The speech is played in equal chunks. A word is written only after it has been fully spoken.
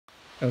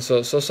And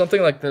so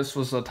something like this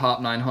was a top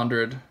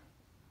 900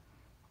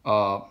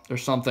 or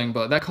something,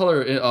 but that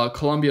color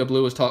Columbia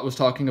blue was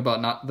talking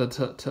about not the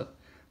to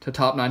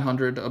top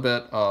 900 a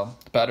bit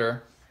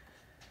better.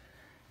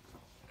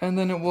 And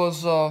then it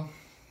was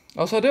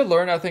also I did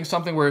learn, I think,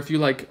 something where if you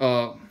like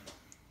I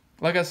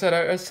said,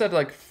 I said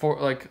like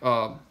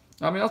I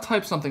mean, I'll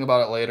type something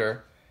about it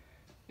later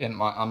in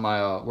on my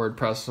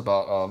WordPress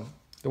about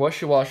the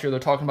wishiwashi. They're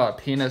talking about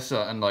penis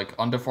and like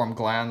undeformed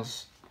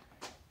glands.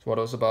 That's what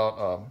it was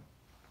about.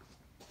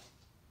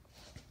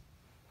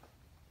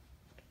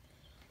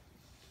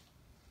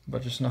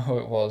 But just know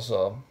it was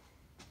it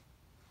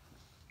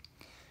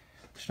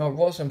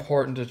was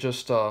important to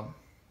just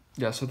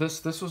yeah. So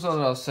this was what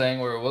I was saying,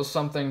 where it was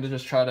something to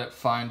just try to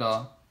find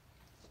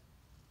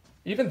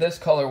even this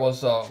color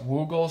was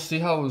Woogle. See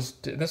how it was?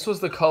 This was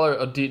the color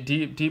a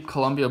deep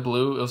Columbia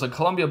blue. It was like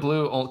Columbia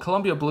blue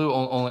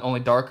only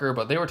darker.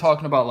 But they were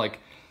talking about like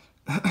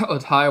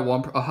a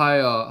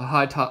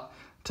high top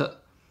to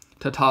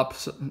top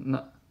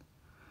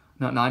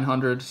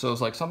 900. So it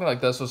was like something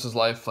like this was his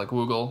life, like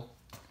Woogle.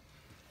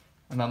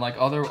 And then like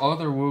other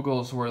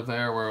Woogles were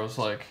there where it was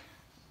like,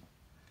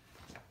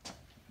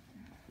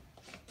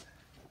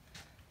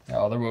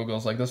 yeah, other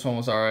Woogles, like this one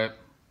was alright.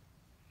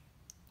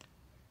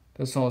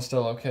 This one was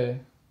still okay.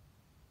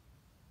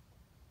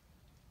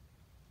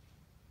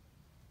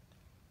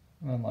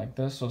 And then like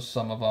this was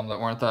some of them that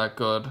weren't that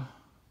good. There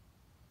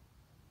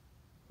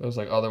was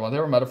like other ones. They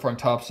were metaphoring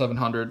top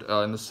 700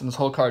 in this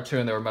whole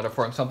cartoon. They were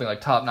metaphoring something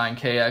like top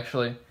 9K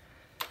actually.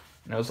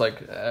 And it was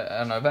like,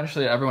 and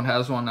eventually everyone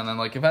has one, and then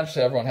like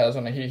eventually everyone has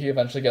one, and he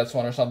eventually gets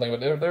one or something. But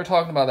they were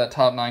talking about that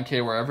top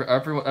 9K where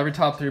every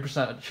top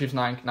 3% achieves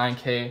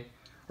 9K,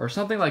 or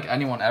something like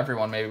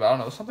everyone maybe, but I don't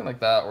know, something like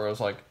that, where it was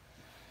like,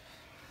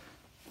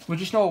 we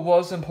just know it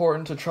was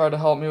important to try to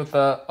help me with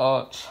that,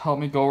 help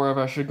me go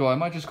wherever I should go. I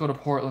might just go to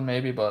Portland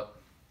maybe, but.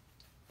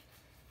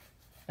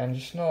 And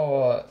just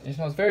know, it's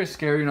very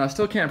scary. I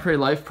still can't pray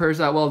life prayers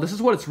that well. This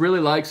is what it's really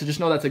like. So just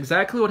know that's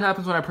exactly what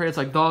happens when I pray. It's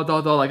like duh,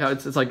 like how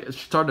it's like it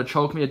started to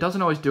choke me. It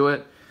doesn't always do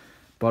it,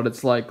 but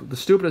it's like the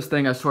stupidest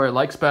thing. I swear. It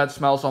likes bad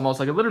smells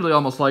almost. Like it literally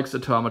almost likes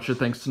it to how much it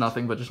thinks to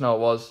nothing. But just know it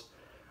was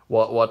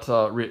what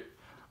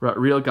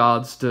real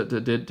gods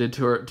did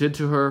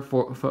to her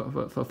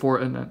for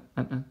an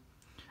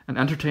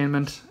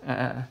entertainment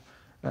and.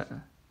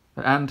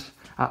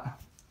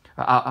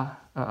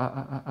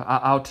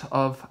 Out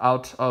of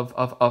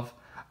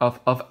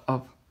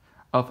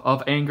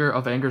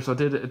anger. So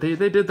they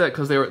did that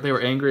because they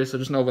were angry. So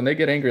just know when they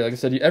get angry, like I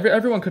said,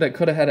 everyone could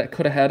have had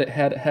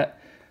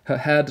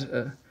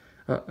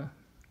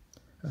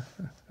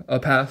a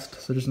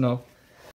past. So just know.